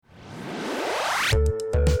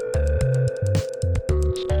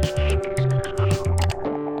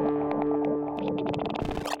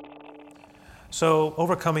So,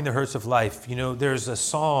 overcoming the hurts of life. You know, there's a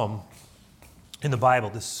psalm in the Bible,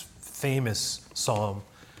 this famous psalm,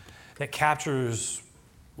 that captures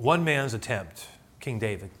one man's attempt, King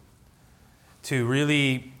David, to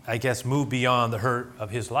really, I guess, move beyond the hurt of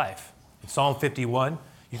his life. In Psalm 51,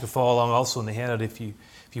 you can follow along also in the handout if you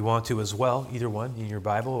want to as well, either one, in your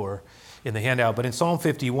Bible or in the handout. But in Psalm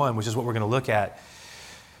 51, which is what we're going to look at,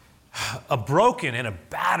 a broken and a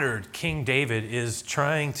battered King David is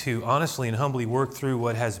trying to honestly and humbly work through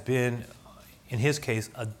what has been, in his case,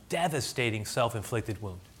 a devastating self-inflicted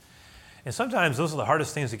wound. And sometimes those are the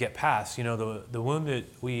hardest things to get past. You know, the wound that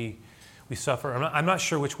we suffer. I'm not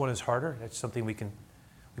sure which one is harder. That's something we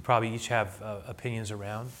probably each have opinions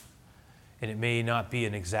around. And it may not be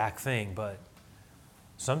an exact thing, but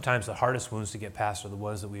sometimes the hardest wounds to get past are the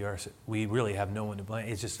ones that we really have no one to blame.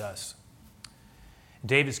 It's just us. In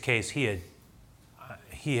David's case, he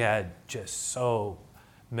had just so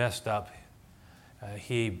messed up.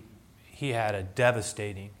 He had a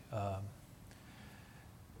devastating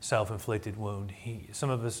self-inflicted wound. Some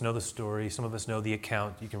of us know the story. Some of us know the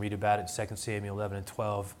account. You can read about it in 2 Samuel 11 and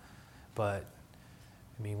 12. But,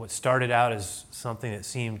 I mean, what started out as something that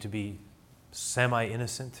seemed to be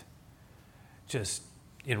semi-innocent, just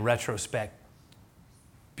in retrospect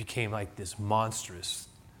became like this monstrous,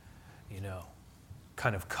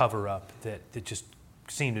 kind of cover-up that just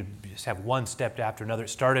seemed to just have one step after another. It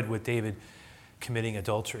started with David committing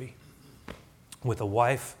adultery with a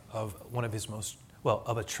wife of one of his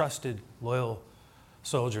of a trusted, loyal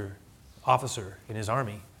soldier, officer in his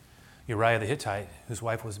army, Uriah the Hittite, whose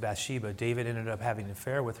wife was Bathsheba. David ended up having an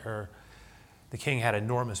affair with her. The king had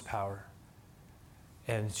enormous power,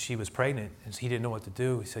 and she was pregnant, and he didn't know what to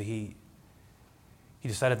do, so he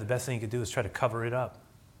decided the best thing he could do was try to cover it up.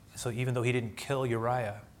 So even though he didn't kill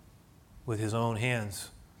Uriah with his own hands,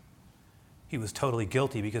 he was totally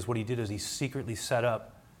guilty, because what he did is he secretly set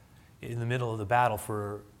up in the middle of the battle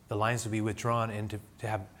for the lines to be withdrawn and to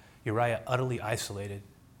have Uriah utterly isolated,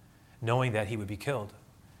 knowing that he would be killed.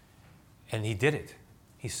 And he did it.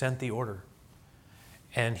 He sent the order.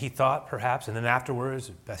 And he thought perhaps, and then afterwards,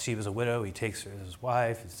 Bathsheba's a widow, he takes her as his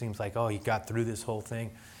wife. It seems like, he got through this whole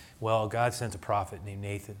thing. Well, God sent a prophet named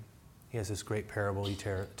Nathan. He has this great parable he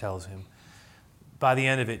tells him. By the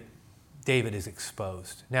end of it, David is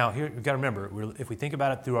exposed. Now, here, we've got to remember, if we think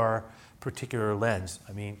about it through our particular lens,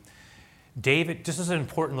 David, just as an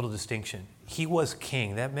important little distinction, he was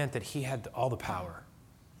king. That meant that he had all the power.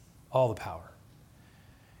 All the power.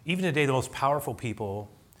 Even today, the most powerful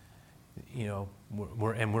people,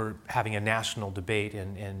 we're having a national debate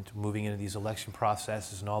and moving into these election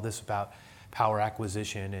processes and all this about power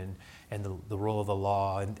acquisition and the role of the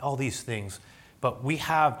law and all these things. But we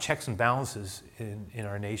have checks and balances in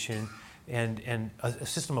our nation and a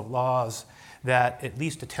system of laws that at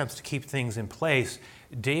least attempts to keep things in place.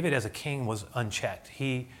 David as a king was unchecked.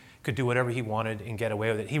 He could do whatever he wanted and get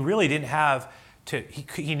away with it. He really didn't have to,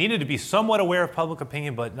 he needed to be somewhat aware of public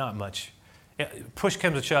opinion, but not much. Push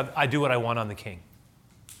comes to shove, I do what I want on the king.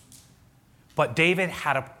 But David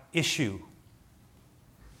had an issue.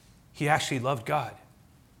 He actually loved God.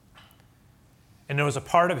 And there was a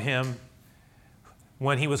part of him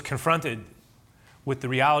when he was confronted with the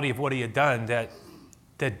reality of what he had done that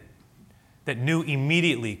knew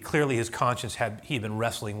immediately, clearly his conscience he had been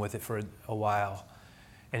wrestling with it for a while,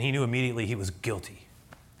 and he knew immediately he was guilty.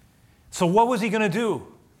 So what was he going to do?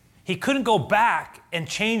 He couldn't go back and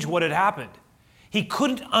change what had happened. He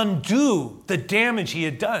couldn't undo the damage he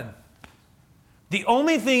had done. The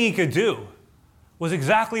only thing he could do was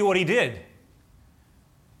exactly what he did.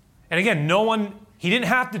 And again, he didn't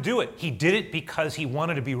have to do it. He did it because he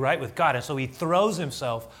wanted to be right with God. And so he throws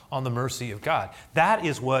himself on the mercy of God. That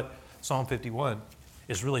is what Psalm 51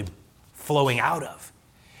 is really flowing out of.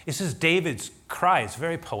 This is David's cry. It's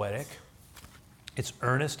very poetic. It's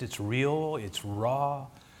earnest. It's real. It's raw.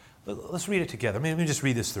 Let's read it together. Let me just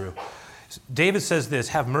read this through. David says this: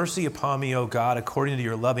 "Have mercy upon me, O God, according to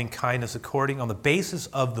your loving kindness, according on the basis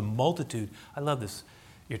of the multitude." I love this.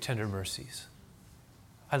 Your tender mercies.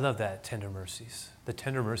 I love that, tender mercies. The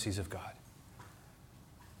tender mercies of God.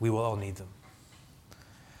 We will all need them.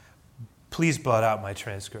 Please blot out my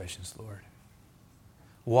transgressions, Lord.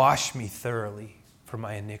 Wash me thoroughly from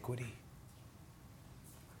my iniquity.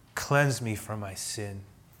 Cleanse me from my sin.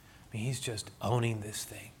 He's just owning this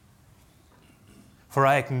thing. For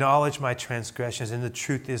I acknowledge my transgressions, and the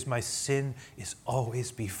truth is my sin is always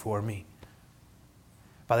before me.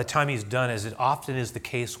 By the time he's done, as it often is the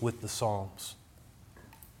case with the Psalms,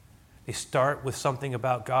 they start with something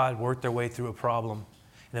about God, work their way through a problem,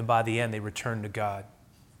 and then by the end they return to God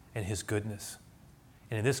and his goodness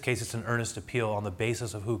And in this case, it's an earnest appeal on the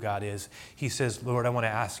basis of who God is. He says, Lord, I want to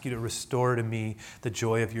ask you to restore to me the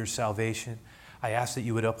joy of your salvation. I ask that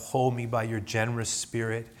you would uphold me by your generous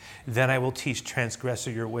spirit. Then I will teach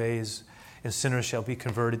transgressor your ways, and sinners shall be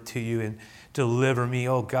converted to you. And deliver me,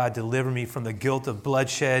 oh God, deliver me from the guilt of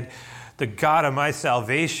bloodshed. The God of my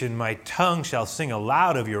salvation, my tongue shall sing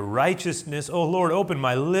aloud of your righteousness. Oh Lord, open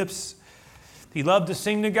my lips. He loved to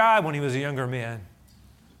sing to God when he was a younger man.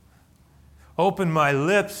 Open my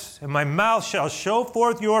lips, and my mouth shall show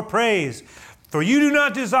forth your praise. For you do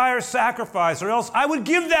not desire sacrifice, or else I would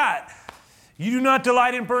give that. You do not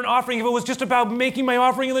delight in burnt offering. If it was just about making my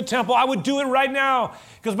offering in the temple, I would do it right now.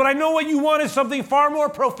 But I know what you want is something far more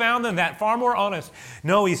profound than that, far more honest.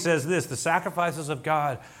 No, he says this, the sacrifices of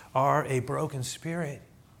God are a broken spirit.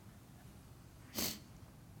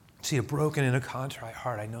 See, a broken and a contrite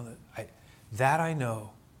heart. I know that I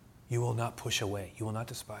know you will not push away. You will not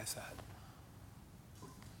despise that.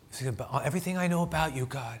 See, everything I know about you,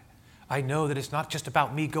 God, I know that it's not just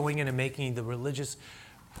about me going in and making the religious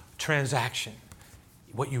transaction.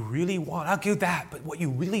 What you really want, I'll give that, but what you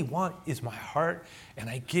really want is my heart, and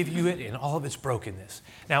I give you it in all of its brokenness.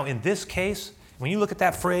 Now, in this case, when you look at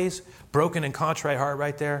that phrase, broken and contrite heart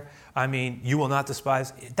right there, I mean, you will not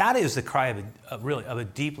despise. That is the cry of a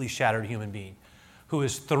deeply shattered human being who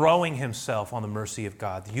is throwing himself on the mercy of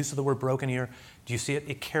God. The use of the word broken here, do you see it?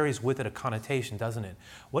 It carries with it a connotation, doesn't it?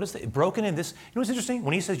 What is the broken in this? You know what's interesting?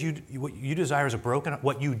 When he says what you desire is a broken,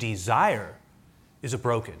 what you desire is a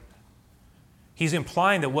broken. He's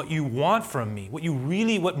implying that what you want from me,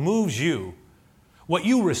 what moves you, what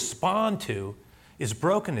you respond to is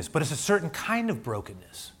brokenness, but it's a certain kind of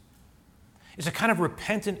brokenness. It's a kind of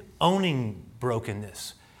repentant, owning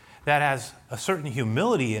brokenness that has a certain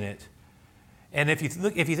humility in it. And if you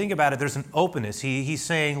think about it, there's an openness. He's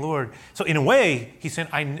saying, Lord, so in a way, he's saying,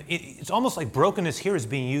 it's almost like brokenness here is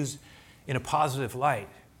being used in a positive light,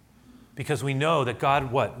 because we know that God,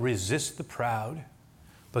 resists the proud,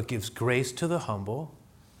 but gives grace to the humble.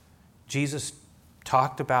 Jesus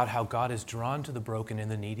talked about how God is drawn to the broken and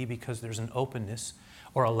the needy because there's an openness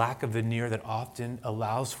or a lack of veneer that often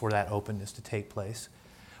allows for that openness to take place.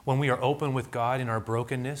 When we are open with God in our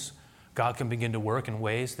brokenness, God can begin to work in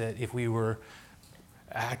ways that if we were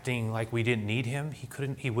acting like we didn't need him,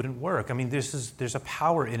 he wouldn't work. I mean, there's a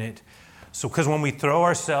power in it. So, because when we throw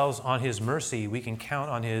ourselves on his mercy, we can count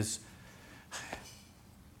on his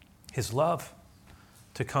love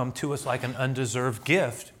to come to us like an undeserved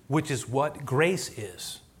gift, which is what grace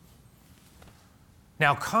is.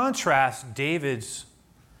 Now, contrast David's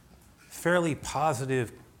fairly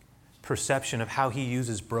positive perception of how he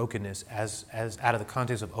uses brokenness as out of the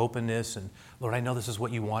context of openness and, Lord, I know this is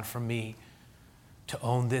what you want from me, to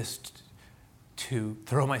own this, to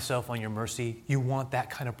throw myself on your mercy. You want that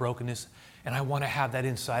kind of brokenness, and I want to have that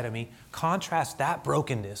inside of me. Contrast that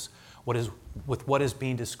brokenness with what is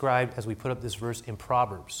being described as we put up this verse in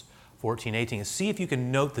Proverbs 14:18, and see if you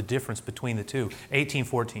can note the difference between the two.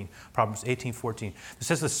 18:14, Proverbs 18:14. It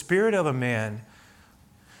says, the spirit of a man,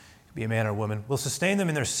 be a man or a woman, will sustain them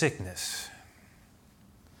in their sickness.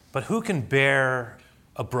 But who can bear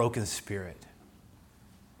a broken spirit?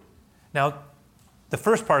 Now, the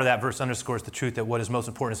first part of that verse underscores the truth that what is most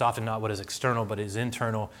important is often not what is external, but is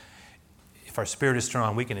internal. If our spirit is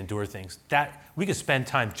strong, we can endure things. That we could spend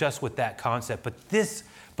time just with that concept.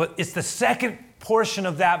 But it's the second portion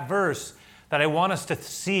of that verse that I want us to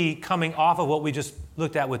see coming off of what we just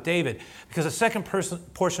looked at with David. Because the second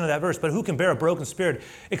portion of that verse, but who can bear a broken spirit,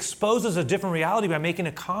 exposes a different reality by making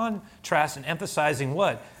a contrast and emphasizing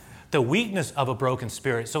what? The weakness of a broken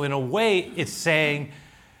spirit. So in a way, it's saying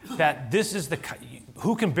that this is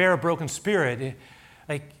who can bear a broken spirit?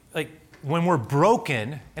 Like when we're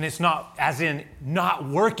broken, and it's not as in not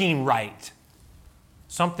working right.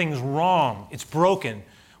 Something's wrong. It's broken.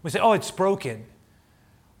 We say, oh, it's broken.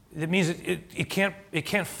 It means it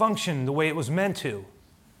can't function the way it was meant to.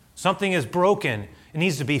 Something is broken. It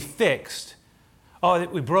needs to be fixed. Oh,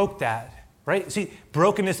 we broke that, right? See,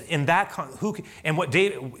 brokenness in that, and what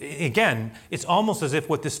David, again, it's almost as if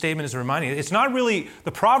what this statement is reminding, it's not really,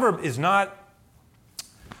 the proverb is not,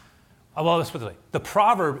 well, let's put it this way. The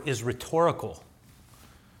proverb is rhetorical.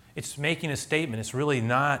 It's making a statement. It's really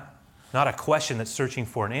not a question that's searching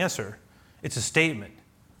for an answer. It's a statement.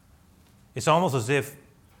 It's almost as if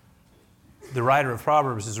the writer of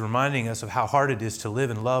Proverbs is reminding us of how hard it is to live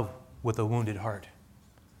and love with a wounded heart.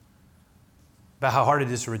 About how hard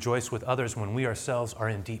it is to rejoice with others when we ourselves are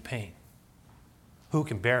in deep pain. Who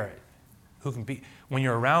can bear it? Who can be? When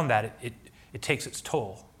you're around that, it takes its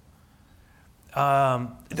toll.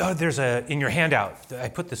 There's in your handout, I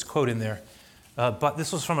put this quote in there. But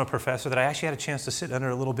this was from a professor that I actually had a chance to sit under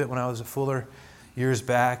a little bit when I was at Fuller years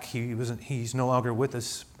back. He's no longer with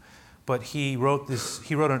us, but he wrote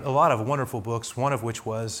a lot of wonderful books, one of which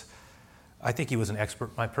was, I think he was an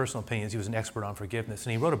expert, my personal opinion is he was an expert on forgiveness.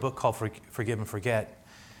 And he wrote a book called Forgive and Forget.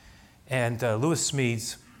 And Lewis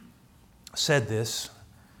Smedes said this,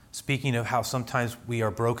 speaking of how sometimes we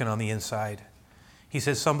are broken on the inside. He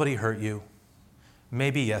says, somebody hurt you,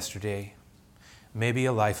 maybe yesterday, maybe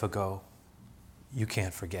a life ago. You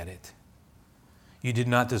can't forget it. You did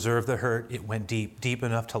not deserve the hurt. It went deep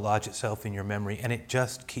enough to lodge itself in your memory, and it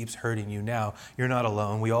just keeps hurting you now. You're not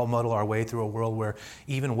alone. We all muddle our way through a world where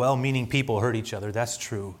even well-meaning people hurt each other. That's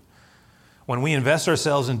true. When we invest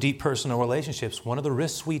ourselves in deep personal relationships, one of the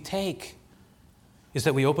risks we take is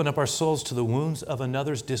that we open up our souls to the wounds of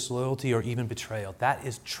another's disloyalty or even betrayal. That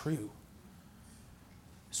is true.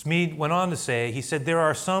 Smead went on to say, he said, there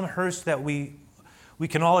are some hurts that we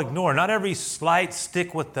can all ignore. Not every slight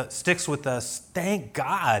sticks with us, thank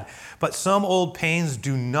God. But some old pains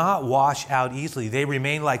do not wash out easily. They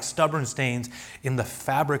remain like stubborn stains in the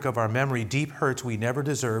fabric of our memory. Deep hurts we never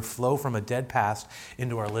deserve flow from a dead past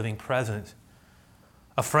into our living present.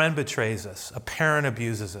 A friend betrays us. A parent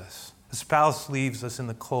abuses us. A spouse leaves us in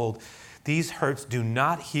the cold. These hurts do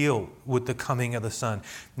not heal with the coming of the sun.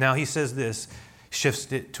 Now he says this,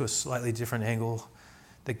 shifts it to a slightly different angle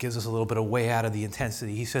that gives us a little bit of way out of the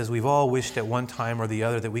intensity. He says, we've all wished at one time or the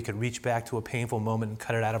other that we could reach back to a painful moment and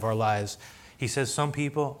cut it out of our lives. He says, some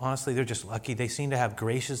people, honestly, they're just lucky. They seem to have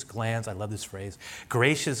gracious glands. I love this phrase.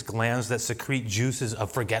 Gracious glands that secrete juices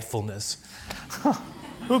of forgetfulness.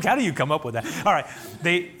 How do you come up with that? All right.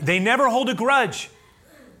 They never hold a grudge.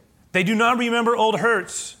 They do not remember old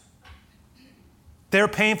hurts. Their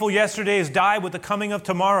painful yesterdays die with the coming of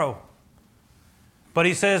tomorrow. But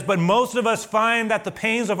he says, but most of us find that the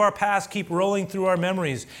pains of our past keep rolling through our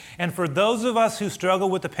memories. And for those of us who struggle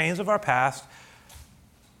with the pains of our past,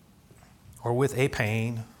 or with a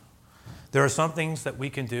pain, there are some things that we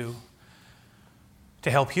can do to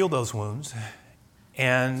help heal those wounds.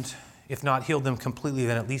 And if not heal them completely,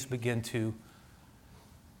 then at least begin to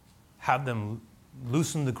have them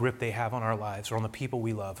loosen the grip they have on our lives or on the people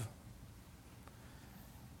we love.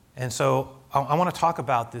 And so I want to talk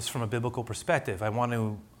about this from a biblical perspective. I want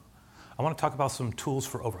to talk about some tools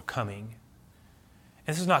for overcoming.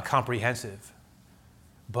 And this is not comprehensive,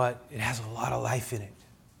 but it has a lot of life in it.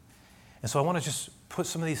 And so I want to just put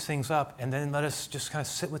some of these things up and then let us just kind of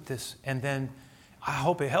sit with this. And then I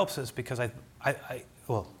hope it helps us because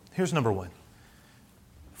well, here's number one.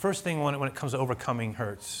 First thing when it comes to overcoming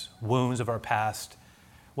hurts, wounds of our past,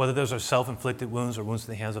 whether those are self-inflicted wounds or wounds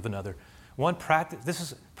in the hands of another.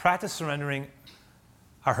 Practice surrendering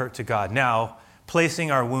our hurt to God. Now, placing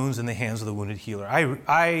our wounds in the hands of the wounded healer.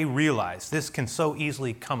 I realize this can so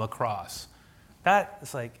easily come across. That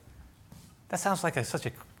sounds like such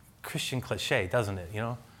a Christian cliche, doesn't it? You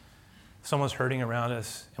know, someone's hurting around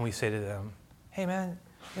us, and we say to them, "Hey, man,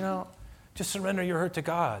 just surrender your hurt to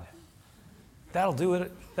God. That'll do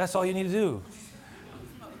it. That's all you need to do."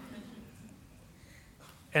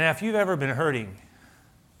 And if you've ever been hurting,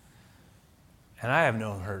 and I have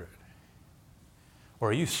known hurt,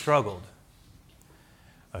 or you struggled,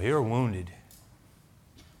 or you're wounded,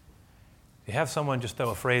 you have someone just throw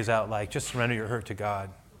a phrase out like, just surrender your hurt to God.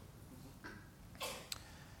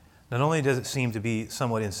 Not only does it seem to be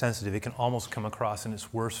somewhat insensitive, it can almost come across in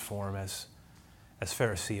its worst form as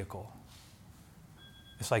pharisaical.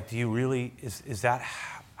 It's like, do you really, is that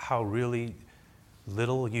how really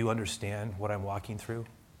little you understand what I'm walking through?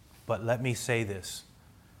 But let me say this.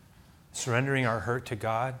 Surrendering our hurt to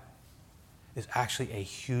God is actually a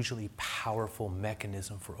hugely powerful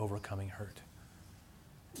mechanism for overcoming hurt.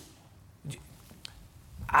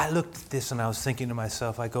 I looked at this and I was thinking to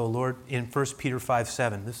myself, I go, Lord, in 1 Peter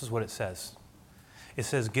 5:7, this is what it says. It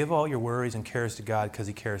says, give all your worries and cares to God because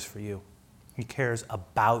he cares for you. He cares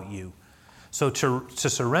about you. So to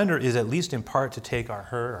surrender is at least in part to take our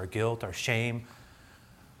hurt, our guilt, our shame,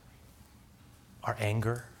 our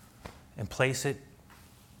anger, and place it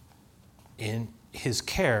in his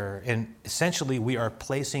care. And essentially we are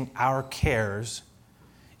placing our cares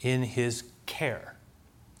in his care.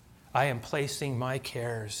 I am placing my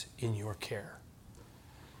cares in your care.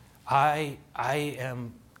 I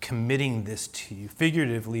am committing this to you.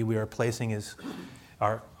 Figuratively, we are placing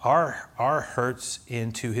our hurts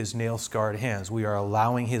into his nail-scarred hands. We are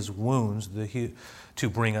allowing his wounds to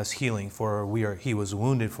bring us healing, for he was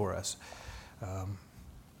wounded for us.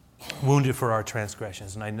 Wounded for our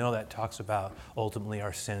transgressions. And I know that talks about ultimately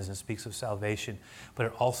our sins and speaks of salvation, but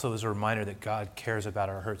it also is a reminder that God cares about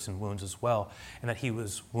our hurts and wounds as well, and that he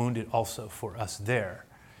was wounded also for us there.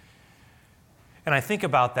 And I think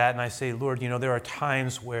about that and I say, Lord, there are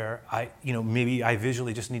times where maybe I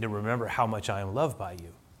visually just need to remember how much I am loved by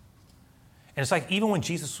you. And it's like even when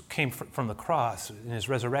Jesus came from the cross in his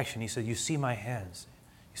resurrection, he said, you see my hands.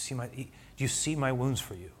 Do you see my wounds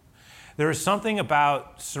for you? There is something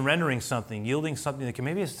about surrendering something, yielding something that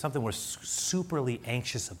maybe it's something we're superly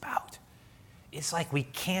anxious about. It's like we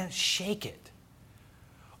can't shake it.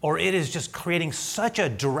 Or it is just creating such a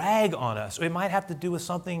drag on us. Or it might have to do with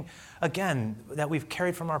something, again, that we've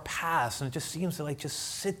carried from our past, and it just seems to just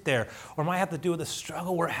sit there. Or it might have to do with a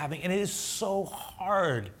struggle we're having, and it is so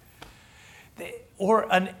hard. Or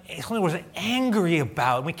something we're angry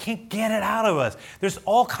about, and we can't get it out of us. There's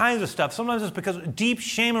all kinds of stuff. Sometimes it's because of deep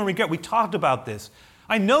shame and regret. We talked about this.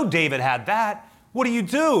 I know David had that. What do you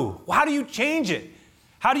do? How do you change it?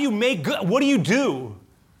 How do you make good? What do you do?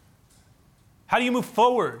 How do you move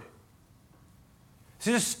forward?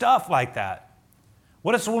 See, there's stuff like that.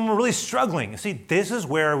 What is when we're really struggling? See, this is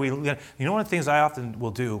where one of the things I often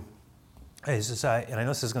will do is this, and I know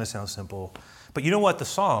this is going to sound simple, but you know what? The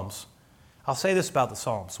Psalms, I'll say this about the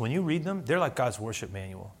Psalms. When you read them, they're like God's worship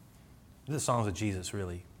manual. They're the Psalms of Jesus,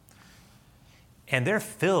 really. And they're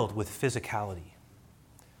filled with physicality.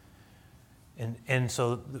 And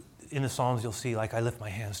so in the Psalms, you'll see, I lift my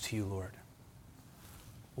hands to you, Lord.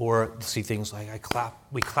 Or see things like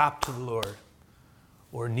we clap to the Lord.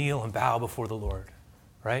 Or kneel and bow before the Lord,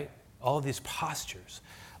 right? All of these postures.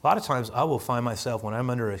 A lot of times I will find myself when I'm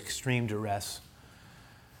under extreme duress,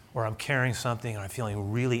 or I'm carrying something and I'm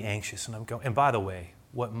feeling really anxious, and I'm going. And by the way,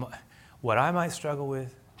 what I might struggle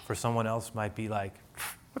with, for someone else might be like,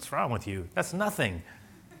 "What's wrong with you? That's nothing."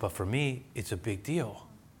 But for me, it's a big deal.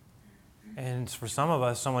 And for some of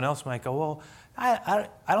us, someone else might go, "Well, I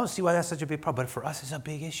don't see why that's such a big problem." But for us, it's a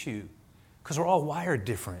big issue because we're all wired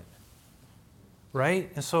different,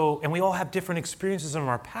 right? And we all have different experiences in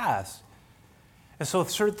our past. And so if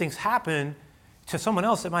certain things happen to someone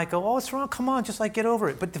else, it might go, "Oh, what's wrong? Come on, just get over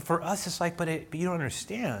it." But for us, it's but you don't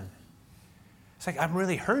understand. It's I'm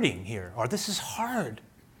really hurting here, or this is hard.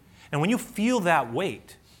 And when you feel that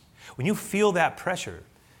weight, when you feel that pressure,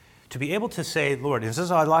 to be able to say, Lord, and this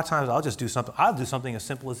is a lot of times I'll do something as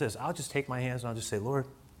simple as this. I'll just take my hands and I'll just say, Lord,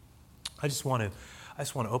 I just want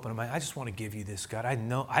to open my, I just want to give you this, God.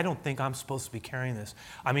 I don't think I'm supposed to be carrying this.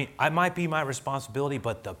 I mean, it might be my responsibility,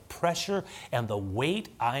 but the pressure and the weight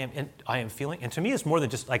I am feeling, and to me it's more than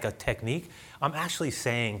just a technique. I'm actually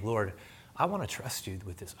saying, Lord, I want to trust you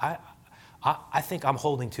with this. I think I'm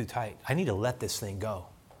holding too tight. I need to let this thing go.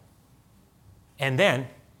 And then,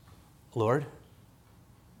 Lord,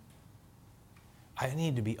 I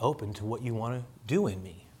need to be open to what you want to do in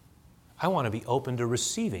me. I want to be open to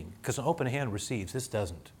receiving, because an open hand receives. This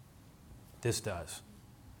doesn't. This does.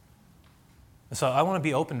 And so I want to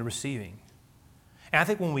be open to receiving. And I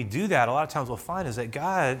think when we do that, a lot of times we'll find is that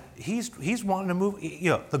God, He's wanting to move.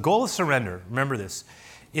 The goal of surrender, remember this,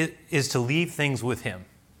 is to leave things with Him.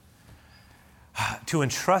 To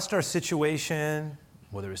entrust our situation,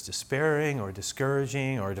 whether it's despairing or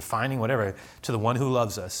discouraging or defining, whatever, to the one who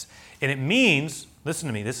loves us. And it means, listen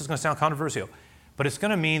to me, this is going to sound controversial, but it's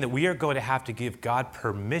going to mean that we are going to have to give God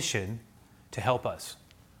permission to help us.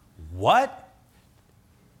 What?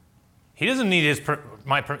 He doesn't need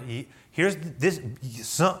here's this.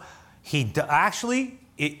 Actually,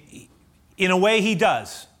 in a way, He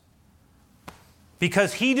does.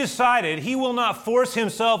 Because He decided He will not force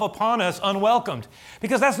Himself upon us unwelcomed.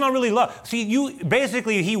 Because that's not really love. See,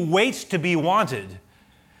 He waits to be wanted.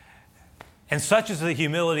 And such is the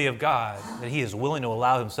humility of God that He is willing to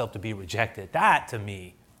allow Himself to be rejected. That, to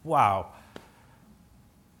me, wow.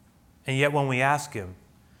 And yet when we ask Him,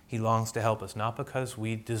 He longs to help us, not because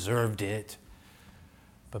we deserved it,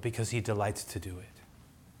 but because He delights to do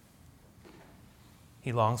it.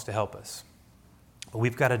 He longs to help us. But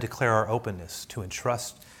we've got to declare our openness to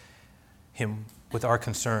entrust Him with our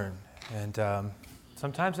concern. And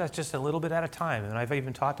sometimes that's just a little bit at a time. And I've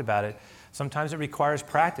even talked about it. Sometimes it requires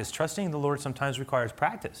practice. Trusting the Lord sometimes requires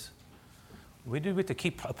practice. We have to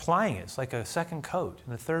keep applying it. It's like a second coat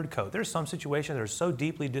and a third coat. There's some situations that are so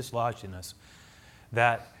deeply dislodged in us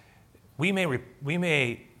that we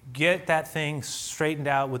may get that thing straightened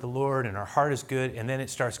out with the Lord and our heart is good, and then it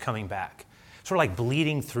starts coming back. Sort of like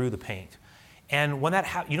bleeding through the paint. And when that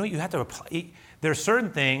happens, you have to apply. There are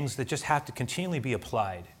certain things that just have to continually be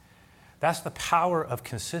applied. That's the power of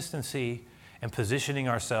consistency and positioning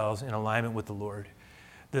ourselves in alignment with the Lord.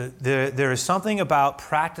 There is something about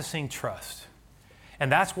practicing trust.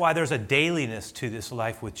 And that's why there's a dailiness to this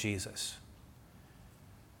life with Jesus.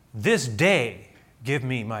 This day, give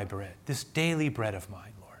me my bread, this daily bread of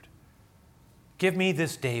mine, Lord. Give me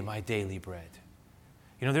this day my daily bread.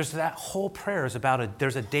 There's that whole prayer is about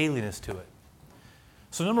there's a dailiness to it.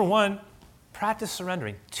 So number one, practice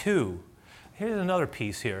surrendering. 2, here's another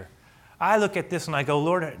piece here. I look at this and I go,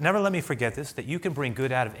 Lord, never let me forget this, that you can bring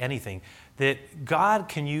good out of anything, that God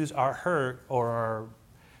can use our hurt or our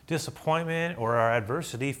disappointment or our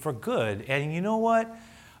adversity for good. And you know what?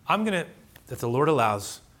 If the Lord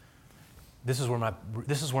allows, this is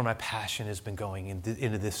where my passion has been going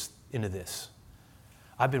into this.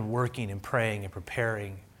 I've been working and praying and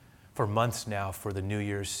preparing for months now for the New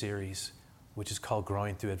Year's series, which is called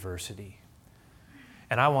Growing Through Adversity.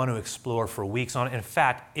 And I want to explore for weeks on it. In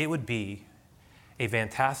fact, it would be a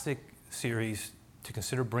fantastic series to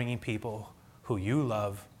consider bringing people who you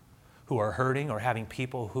love, who are hurting, or having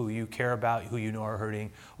people who you care about, who you know are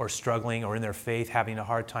hurting or struggling or in their faith having a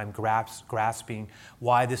hard time grasping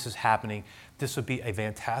why this is happening. This would be a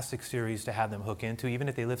fantastic series to have them hook into, even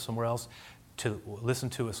if they live somewhere else, to listen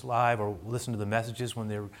to us live or listen to the messages when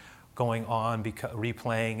they're going on,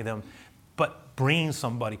 replaying them. But bringing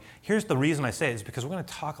somebody. Here's the reason I say it, is because we're going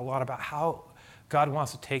to talk a lot about how God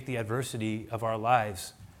wants to take the adversity of our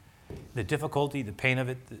lives, the difficulty, the pain of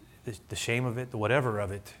it, the shame of it, the whatever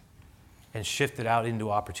of it, and shift it out into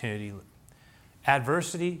opportunity.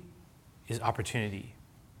 Adversity is opportunity.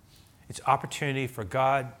 It's opportunity for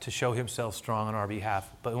God to show himself strong on our behalf.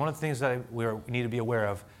 But one of the things that we need to be aware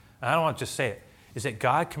of, and I don't want to just say it, is that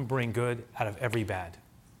God can bring good out of every bad.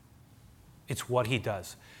 It's what he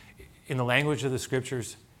does. In the language of the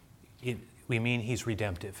scriptures, we mean he's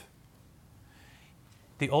redemptive.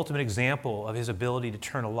 The ultimate example of his ability to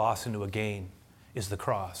turn a loss into a gain is the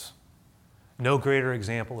cross. No greater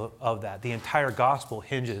example of that. The entire gospel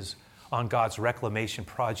hinges on God's reclamation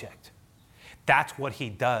project. That's what he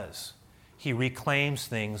does. He reclaims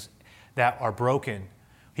things that are broken.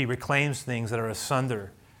 He reclaims things that are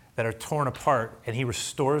asunder, that are torn apart, and he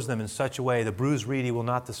restores them in such a way. The bruised reed he will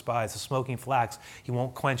not despise, the smoking flax he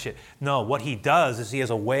won't quench it. No, what he does is he has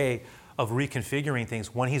a way of reconfiguring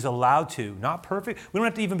things when he's allowed to. Not perfect. We don't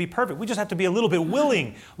have to even be perfect. We just have to be a little bit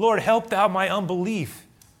willing. Lord, help thou my unbelief.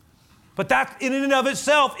 But that in and of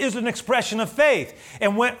itself is an expression of faith.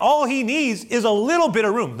 And when all he needs is a little bit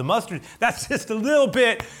of room, the mustard, that's just a little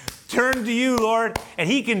bit. Turn to you, Lord, and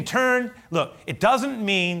he can turn. Look, it doesn't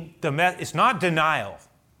mean it's not denial.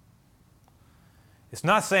 It's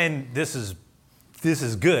not saying this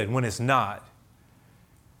is good when it's not.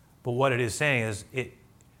 But what it is saying is,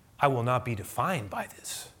 I will not be defined by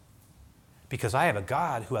this, because I have a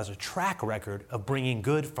God who has a track record of bringing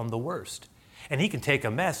good from the worst. And he can take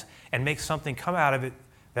a mess and make something come out of it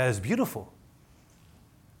that is beautiful.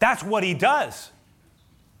 That's what he does.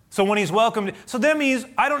 So when he's welcomed, so that means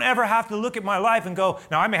I don't ever have to look at my life and go,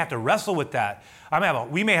 now I may have to wrestle with that.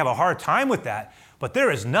 We may have a hard time with that. But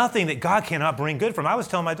there is nothing that God cannot bring good from. I was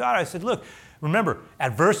telling my daughter, I said, look, remember,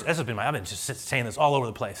 I've been just saying this all over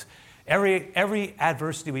the place. Every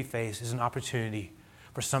adversity we face is an opportunity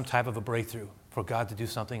for some type of a breakthrough, for God to do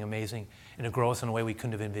something amazing and to grow us in a way we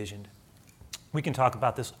couldn't have envisioned. We can talk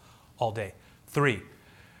about this all day. 3,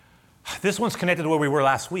 this one's connected to where we were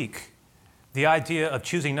last week. The idea of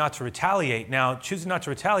choosing not to retaliate. Now, choosing not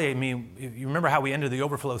to retaliate means, you remember how we ended the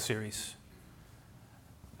Overflow series.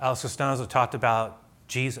 Alice Costanzo talked about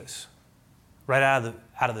Jesus. Right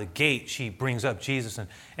out of the gate, she brings up Jesus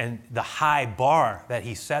and the high bar that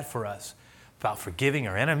he set for us about forgiving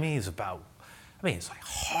our enemies, it's like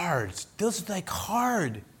hard. It's like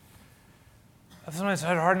hard. Sometimes I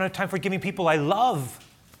had a hard enough time forgiving people I love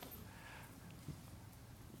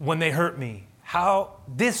when they hurt me. How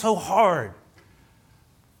this so hard?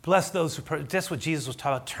 Bless those who. That's what Jesus was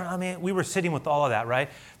talking about. We were sitting with all of that, right?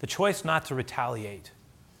 The choice not to retaliate.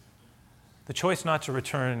 The choice not to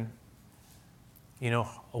return, a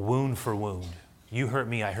wound for wound. You hurt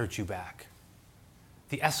me, I hurt you back.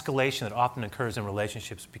 The escalation that often occurs in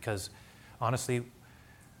relationships because, honestly,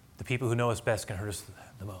 the people who know us best can hurt us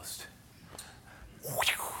the most.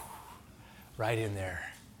 Right in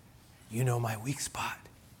there. You know my weak spot.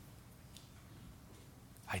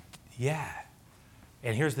 Yeah.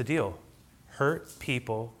 And here's the deal. Hurt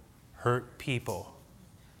people hurt people.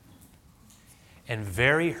 And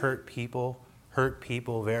very hurt people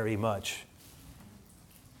very much.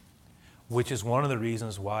 Which is one of the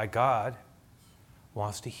reasons why God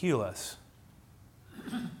wants to heal us.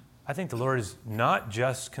 I think the Lord is not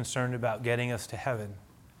just concerned about getting us to heaven.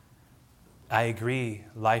 I agree,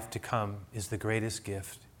 life to come is the greatest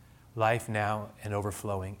gift. Life now and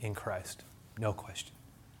overflowing in Christ. No question.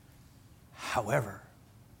 However,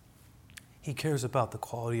 he cares about the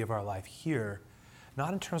quality of our life here,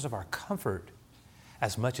 not in terms of our comfort,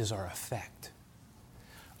 as much as our effect.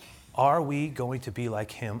 Are we going to be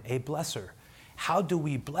like him, a blesser? how do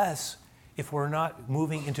we bless if we're not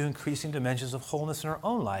moving into increasing dimensions of wholeness in our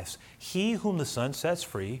own lives? He whom the Son sets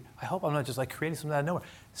free, I hope I'm not just like creating something out of nowhere,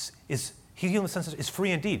 he whom the Son sets free is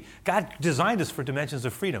free indeed. God designed us for dimensions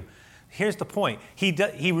of freedom. Here's the point.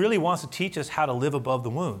 He really wants to teach us how to live above the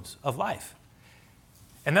wounds of life.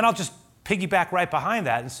 And then I'll just piggyback right behind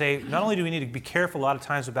that and say, not only do we need to be careful a lot of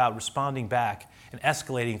times about responding back and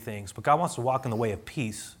escalating things, but God wants to walk in the way of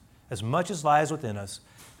peace as much as lies within us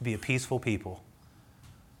to be a peaceful people.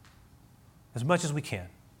 As much as we can.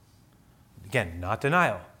 Again, not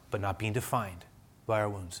denial, but not being defined by our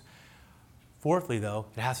wounds. Fourthly, though,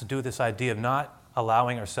 it has to do with this idea of not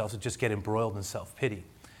allowing ourselves to just get embroiled in self-pity.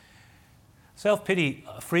 Self-pity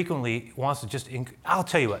frequently wants to just, I'll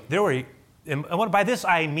tell you what, by this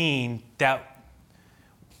I mean that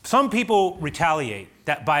some people retaliate,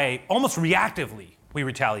 that by almost reactively we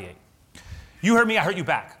retaliate. You hurt me, I hurt you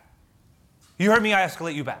back. You hurt me, I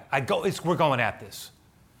escalate you back. We're going at this.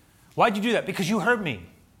 Why'd you do that? Because you hurt me.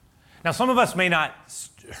 Now, some of us may not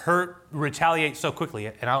retaliate so quickly,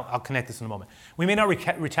 and I'll connect this in a moment. We may not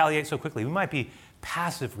retaliate so quickly. We might be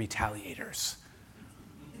passive retaliators.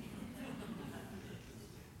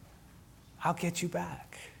 I'll get you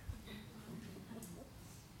back.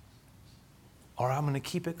 Or I'm going to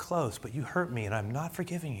keep it close, but you hurt me and I'm not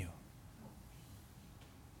forgiving you.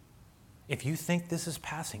 If you think this is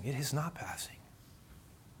passing, it is not passing.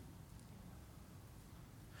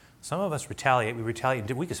 Some of us retaliate. We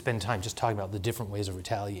retaliate. We could spend time just talking about the different ways of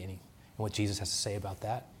retaliating and what Jesus has to say about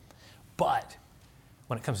that. But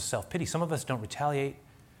when it comes to self-pity, some of us don't retaliate.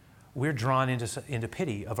 We're drawn into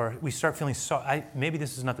pity we start feeling sorry. Maybe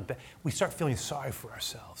this is not the best. We start feeling sorry for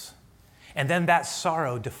ourselves. And then that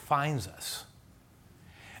sorrow defines us.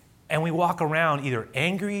 And we walk around either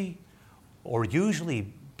angry or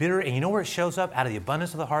usually bitter. And you know where it shows up? Out of the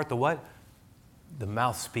abundance of the heart, the what? The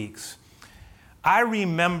mouth speaks. I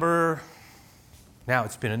remember, now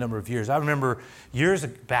it's been a number of years, I remember years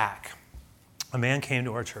back, a man came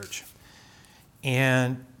to our church.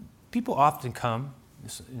 And people often come.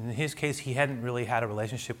 In his case, he hadn't really had a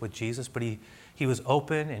relationship with Jesus, but he was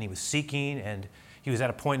open and he was seeking, and he was at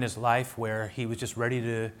a point in his life where he was just ready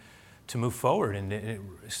to move forward and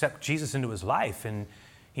accept Jesus into his life. And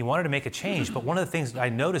he wanted to make a change. But one of the things that I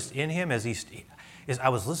noticed in him is I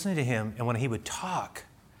was listening to him, and when he would talk,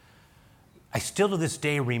 I still to this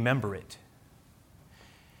day remember it.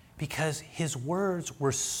 Because his words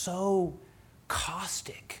were so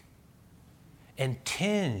caustic and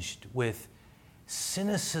tinged with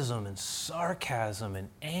cynicism and sarcasm and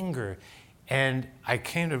anger. And I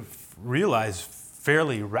came to realize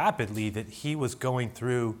fairly rapidly that he was going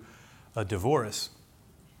through a divorce.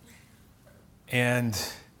 And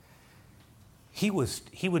he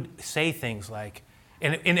would say things like,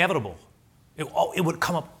 and inevitable, it would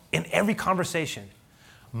come up in every conversation,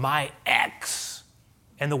 my ex.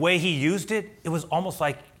 And the way he used it, it was almost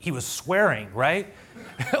like he was swearing, right?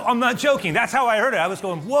 I'm not joking. That's how I heard it. I was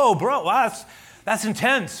going, whoa, bro, wow, that's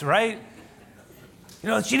intense, right?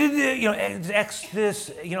 She did, ex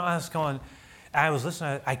this, I was going, I was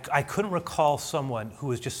listening. I couldn't recall someone who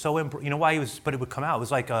was just so, why he was, but it would come out. It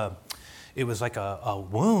was like a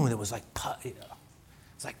wound. It was like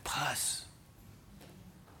it's like pus.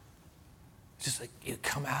 Just like it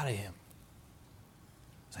come out of him.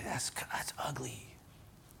 It's like that's ugly.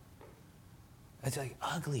 That's like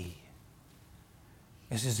ugly.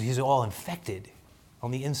 It's just he's all infected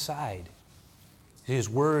on the inside. His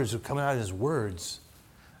words are coming out of his words.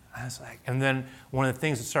 I was like, and then one of the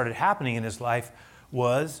things that started happening in his life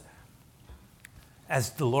was,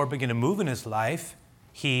 as the Lord began to move in his life,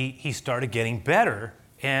 he started getting better.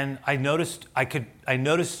 And I noticed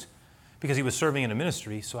because he was serving in a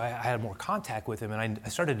ministry, so I had more contact with him, and I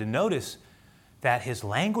started to notice that his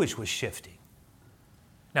language was shifting.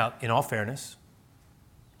 Now, in all fairness,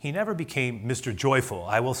 he never became Mr. Joyful,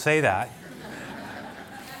 I will say that.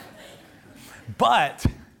 But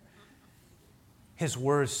his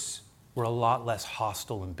words were a lot less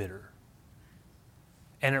hostile and bitter.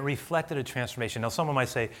 And it reflected a transformation. Now, someone might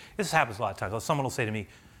say, this happens a lot of times. Someone will say to me,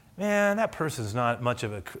 man, that person's not much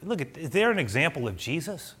of a... Look, is there an example of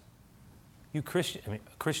Jesus? You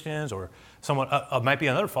Christians or someone, might be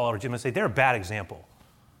another follower of Jim, and say, they're a bad example.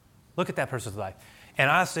 Look at that person's life.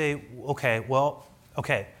 And I say, okay,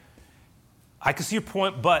 I can see your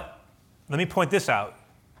point, but let me point this out.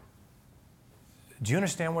 Do you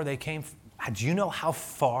understand where they came from? Do you know how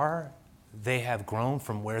far they have grown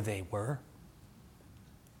from where they were?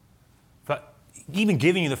 But even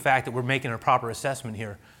giving you the fact that we're making a proper assessment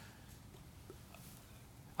here,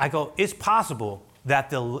 I go, it's possible that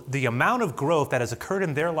the amount of growth that has occurred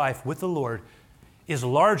in their life with the Lord is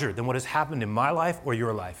larger than what has happened in my life or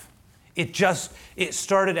your life. It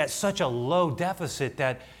started at such a low deficit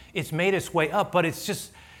that it's made its way up, but it's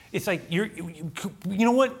like, you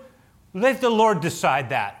know what? Let the Lord decide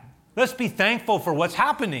that. Let's be thankful for what's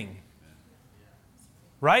happening.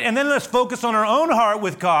 Right? And then let's focus on our own heart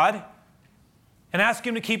with God and ask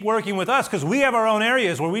Him to keep working with us, because we have our own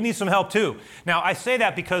areas where we need some help too. Now, I say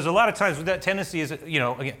that because a lot of times that tendency is,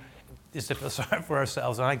 again, is to feel sorry for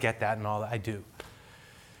ourselves, and I get that and all that. I do.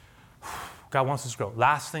 God wants us to grow.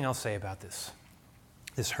 Last thing I'll say about this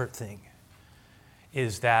hurt thing,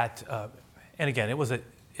 is that, and again, it was a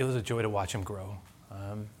joy to watch him grow.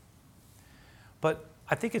 But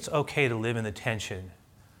I think it's okay to live in the tension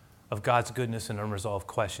of God's goodness and unresolved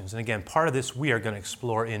questions. And again, part of this we are going to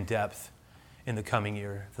explore in depth in the coming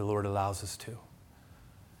year, if the Lord allows us to.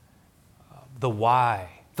 The why.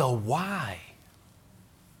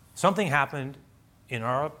 Something happened in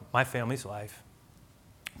my family's life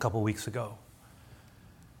a couple weeks ago.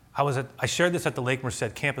 I shared this at the Lake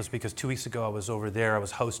Merced campus because 2 weeks ago I was over there, I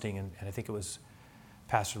was hosting, and I think it was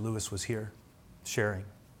Pastor Lewis was here sharing.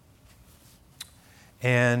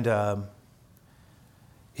 And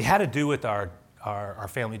it had to do with our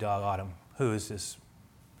family dog, Autumn, who is this,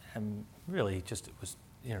 really just was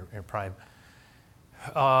in her prime.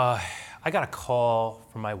 I got a call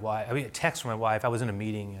from my wife, a text from my wife. I was in a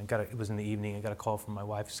meeting, it was in the evening, I got a call from my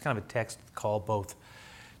wife. It's kind of a text call, both.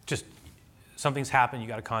 Just, something's happened, you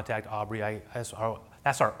got to contact Aubrey. That's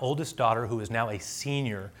our oldest daughter, who is now a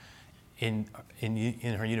senior in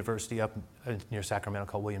her university up near Sacramento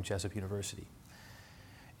called William Jessup University.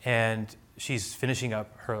 And she's finishing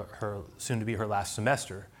up her soon to be her last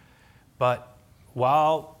semester. But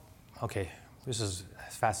this is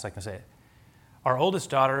as fast as I can say it. Our oldest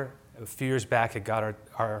daughter, a few years back, had got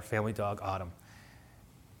our family dog, Autumn.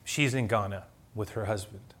 She's in Ghana with her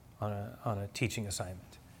husband on a teaching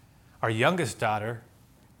assignment. Our youngest daughter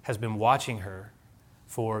has been watching her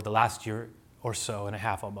for the last year or so and a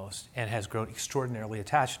half almost, and has grown extraordinarily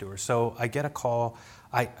attached to her. So I get a call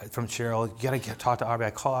from Cheryl, you got to talk to Aubrey.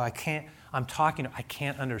 I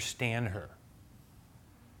can't understand her.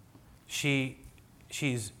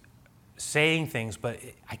 She's saying things, but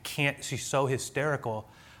I can't, she's so hysterical,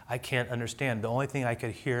 I can't understand. The only thing I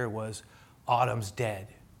could hear was, Autumn's dead.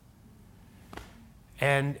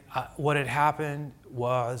 And what had happened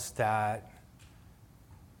was that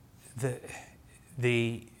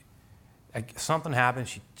something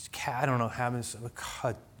happened. I don't know, happened.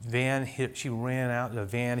 A van hit. She ran out. The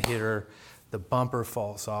van hit her. The bumper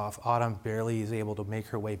falls off. Autumn barely is able to make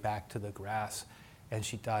her way back to the grass, and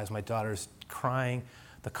she dies. My daughter's crying.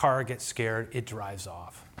 The car gets scared. It drives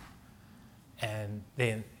off. And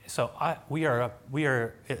we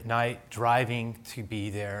are at night driving to be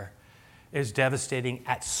there. It's devastating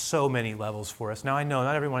at so many levels for us. Now I know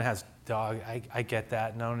not everyone has dog. I get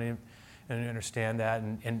that, and I don't even understand that.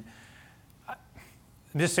 And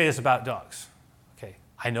just say this about dogs. Okay,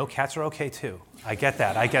 I know cats are okay too. I get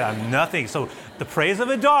that. I'm nothing. So the praise of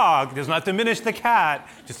a dog does not diminish the cat,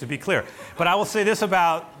 just to be clear. But I will say this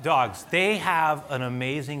about dogs. They have an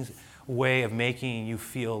amazing way of making you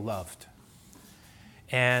feel loved.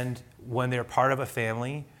 And when they're part of a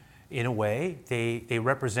family, in a way, they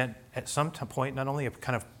represent at some point not only a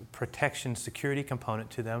kind of protection, security component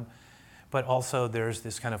to them, but also there's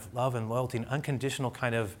this kind of love and loyalty and unconditional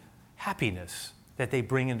kind of happiness that they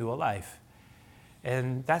bring into a life.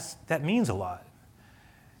 And that means a lot.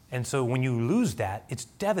 And so when you lose that, it's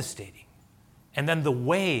devastating. And then the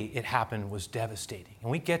way it happened was devastating. And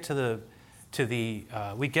we get to the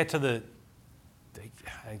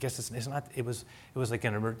I guess it's not, it was like the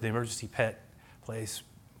emergency pet place.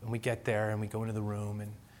 And we get there and we go into the room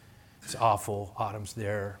and it's awful. Autumn's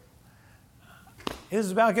there. It was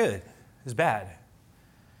about good. It was bad.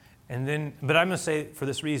 And then, but I'm going to say for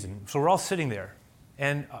this reason. So we're all sitting there.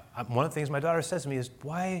 And one of the things my daughter says to me is,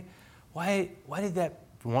 why did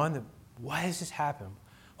this happen?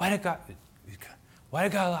 Why did God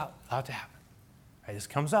allow it to happen? Right, this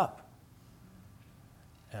comes up.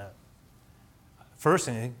 First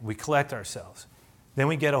thing, we collect ourselves. Then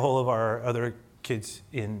we get a hold of our other kids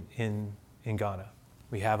in Ghana.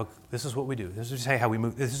 This is what we do. This is how we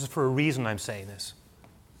move. This is for a reason I'm saying this.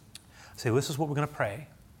 I say, this is what we're going to pray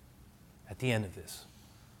at the end of this.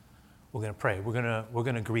 We're going to pray. We're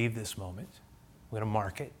going to grieve this moment. We're going to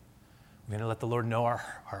mark it. We're going to let the Lord know our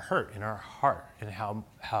hurt in our heart and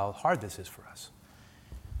how hard this is for us.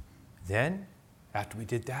 Then, after we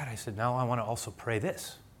did that, I said, now I want to also pray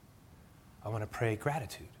this. I want to pray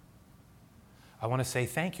gratitude. I want to say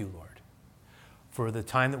thank you, Lord, for the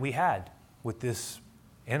time that we had with this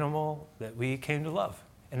animal that we came to love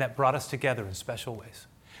and that brought us together in special ways.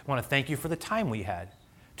 I want to thank you for the time we had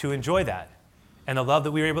to enjoy that and the love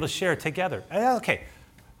that we were able to share together. Okay.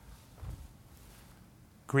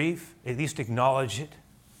 Grieve, at least acknowledge it.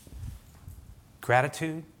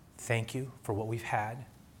 Gratitude, thank you for what we've had.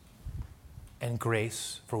 And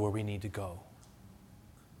grace for where we need to go.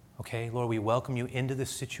 Okay, Lord, we welcome you into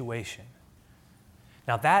this situation.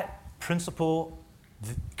 Now that principle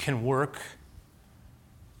can work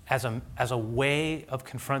as a way of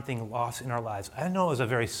confronting loss in our lives. I know it was a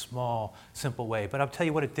very small, simple way, but I'll tell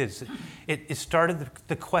you what it did. It started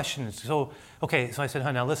the questions. So I said,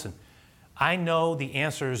 now listen, I know the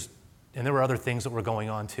answers, and there were other things that were going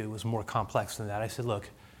on too. It was more complex than that. I said, look,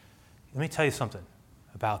 let me tell you something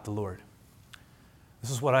about the Lord. This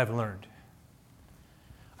is what I've learned.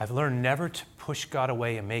 I've learned never to push God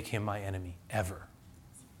away and make him my enemy, ever.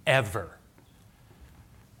 Ever.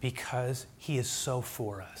 Because he is so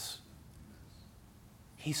for us.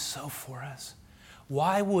 He's so for us.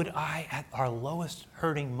 Why would I, at our lowest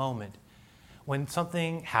hurting moment, when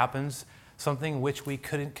something happens, something which we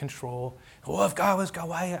couldn't control, if God was God,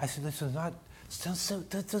 why? I said, this is not,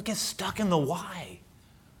 don't get stuck in the why.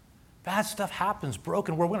 Bad stuff happens,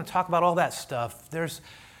 broken. We're going to talk about all that stuff. There's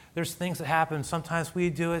things that happen. Sometimes we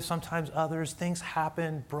do it, sometimes others. Things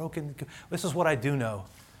happen, broken. This is what I do know.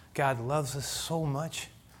 God loves us so much.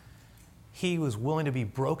 He was willing to be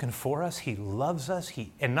broken for us. He loves us.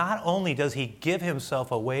 And not only does he give himself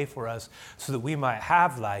away for us so that we might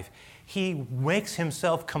have life, he makes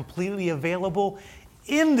himself completely available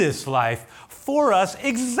in this life for us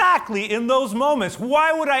exactly in those moments.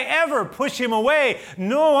 Why would I ever push him away?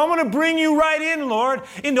 No, I'm going to bring you right in, Lord,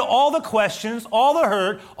 into all the questions, all the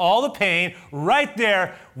hurt, all the pain, right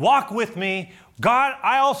there. Walk with me. God,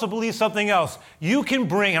 I also believe something else. You can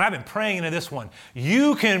bring, and I've been praying into this one,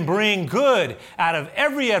 you can bring good out of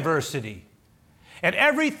every adversity. And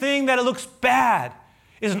everything that it looks bad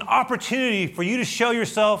is an opportunity for you to show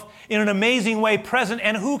yourself in an amazing way present.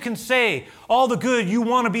 And who can say all the good you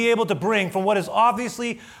want to be able to bring from what is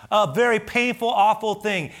obviously a very painful, awful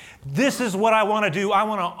thing? This is what I want to do. I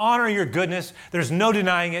want to honor your goodness. There's no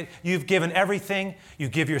denying it. You've given everything. You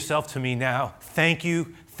give yourself to me now. Thank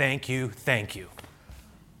you, thank you, thank you.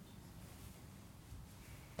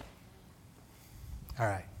 All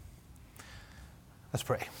right. Let's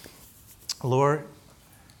pray. Lord,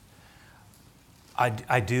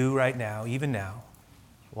 I do right now, even now,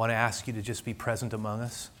 want to ask you to just be present among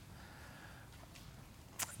us.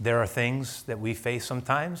 There are things that we face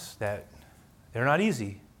sometimes that they're not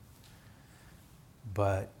easy,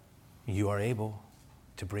 but you are able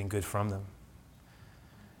to bring good from them.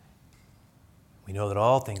 We know that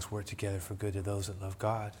all things work together for good to those that love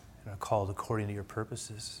God and are called according to your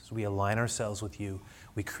purposes. As we align ourselves with you,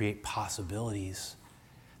 we create possibilities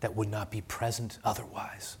that would not be present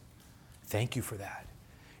otherwise. Thank you for that.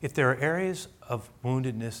 If there are areas of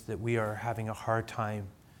woundedness that we are having a hard time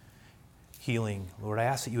healing, Lord, I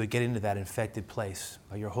ask that you would get into that infected place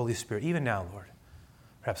by your Holy Spirit, even now, Lord.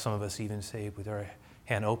 Perhaps some of us even say with our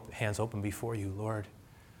hands open before you, Lord,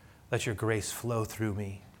 let your grace flow through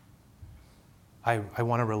me. I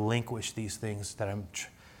want to relinquish these things that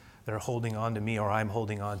are holding on to me or I'm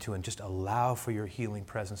holding on to, and just allow for your healing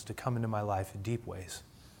presence to come into my life in deep ways.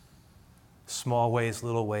 Small ways,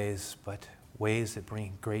 little ways, but ways that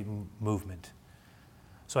bring great movement.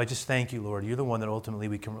 So I just thank you, Lord. You're the one that ultimately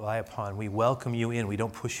we can rely upon. We welcome you in. We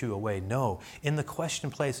don't push you away. No. In the question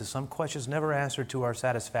places, some questions never answered to our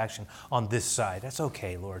satisfaction on this side. That's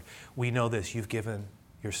okay, Lord. We know this. You've given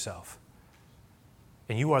yourself.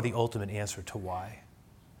 And you are the ultimate answer to why.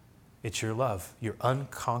 It's your love, your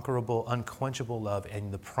unconquerable, unquenchable love,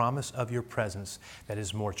 and the promise of your presence that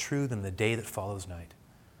is more true than the day that follows night.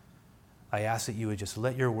 I ask that you would just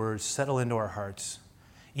let your words settle into our hearts,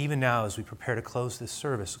 even now as we prepare to close this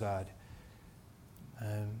service, God.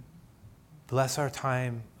 Bless our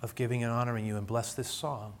time of giving and honoring you, and bless this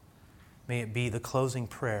song. May it be the closing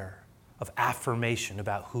prayer of affirmation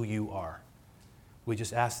about who you are. We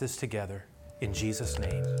just ask this together in Jesus'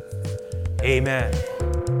 name. Amen.